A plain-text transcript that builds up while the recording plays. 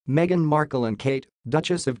Meghan Markle and Kate,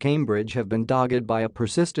 Duchess of Cambridge, have been dogged by a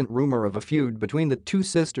persistent rumour of a feud between the two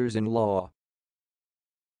sisters-in-law.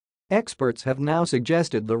 Experts have now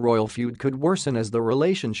suggested the royal feud could worsen as the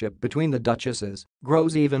relationship between the Duchesses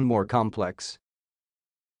grows even more complex.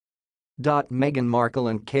 Meghan Markle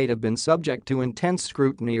and Kate have been subject to intense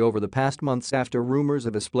scrutiny over the past months after rumours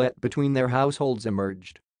of a split between their households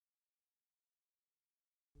emerged.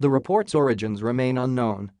 The report's origins remain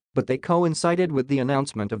unknown, but they coincided with the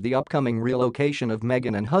announcement of the upcoming relocation of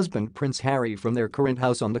Meghan and husband Prince Harry from their current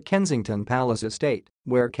house on the Kensington Palace estate,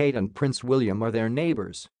 where Kate and Prince William are their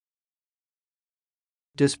neighbours.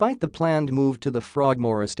 Despite the planned move to the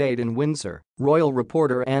Frogmore Estate in Windsor, royal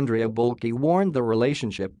reporter Andrea Boehlke warned the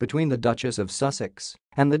relationship between the Duchess of Sussex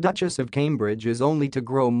and the Duchess of Cambridge is only to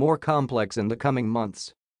grow more complex in the coming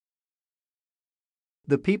months.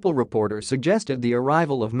 The People reporter suggested the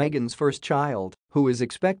arrival of Meghan's first child, who is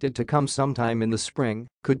expected to come sometime in the spring,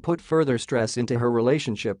 could put further stress into her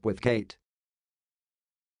relationship with Kate.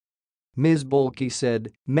 Ms. Boehlke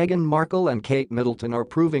said, "Meghan Markle and Kate Middleton are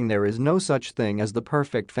proving there is no such thing as the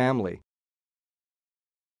perfect family."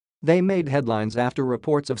 They made headlines after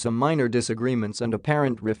reports of some minor disagreements and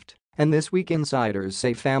apparent rift, and this week insiders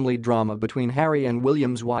say family drama between Harry and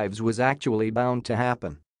William's wives was actually bound to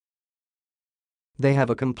happen. They have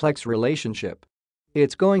a complex relationship.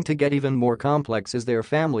 It's going to get even more complex as their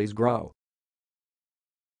families grow.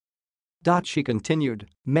 She continued,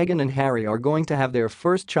 Meghan and Harry are going to have their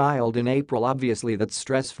first child in April. Obviously that's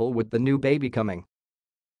stressful with the new baby coming.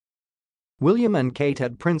 William and Kate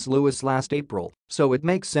had Prince Louis last April, so it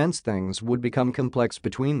makes sense things would become complex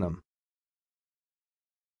between them.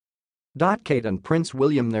 Kate and Prince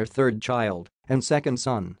William their third child and second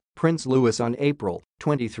son, Prince Louis, on April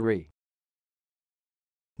 23.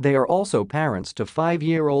 They are also parents to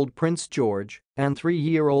 5-year-old Prince George and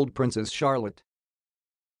 3-year-old Princess Charlotte.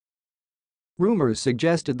 Rumours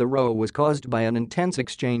suggested the row was caused by an intense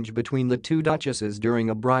exchange between the two duchesses during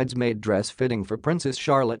a bridesmaid dress fitting for Princess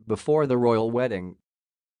Charlotte before the royal wedding.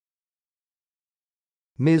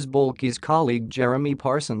 Ms. Boehlke's colleague Jeremy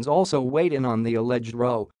Parsons also weighed in on the alleged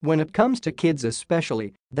row. When it comes to kids,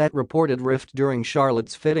 especially that reported rift during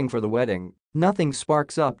Charlotte's fitting for the wedding, nothing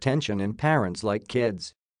sparks up tension in parents like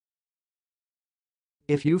kids.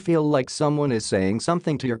 If you feel like someone is saying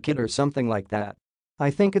something to your kid or something like that,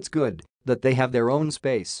 I think it's good that they have their own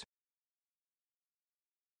space.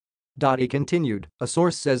 He continued, a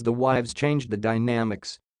source says the wives changed the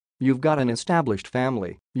dynamics. You've got an established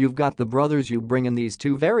family, you've got the brothers, you bring in these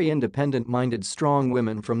two very independent-minded strong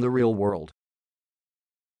women from the real world.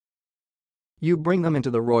 You bring them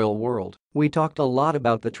into the royal world. We talked a lot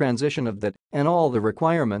about the transition of that and all the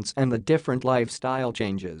requirements and the different lifestyle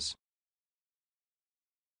changes.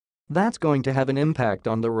 That's going to have an impact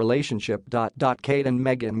on the relationship. Kate and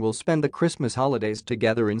Meghan will spend the Christmas holidays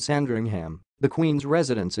together in Sandringham, the Queen's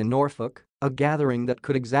residence in Norfolk, a gathering that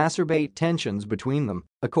could exacerbate tensions between them,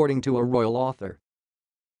 according to a royal author.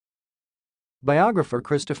 Biographer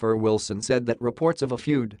Christopher Wilson said that reports of a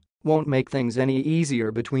feud won't make things any easier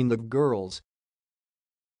between the girls.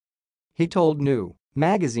 He told New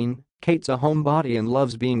magazine, Kate's a homebody and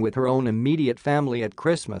loves being with her own immediate family at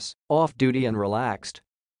Christmas, off-duty and relaxed.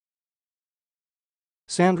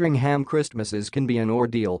 Sandringham Christmases can be an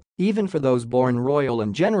ordeal, even for those born royal,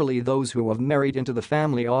 and generally those who have married into the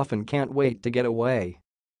family often can't wait to get away.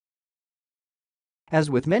 As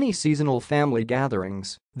with many seasonal family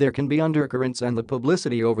gatherings, there can be undercurrents, and the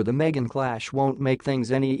publicity over the Meghan clash won't make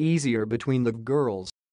things any easier between the girls.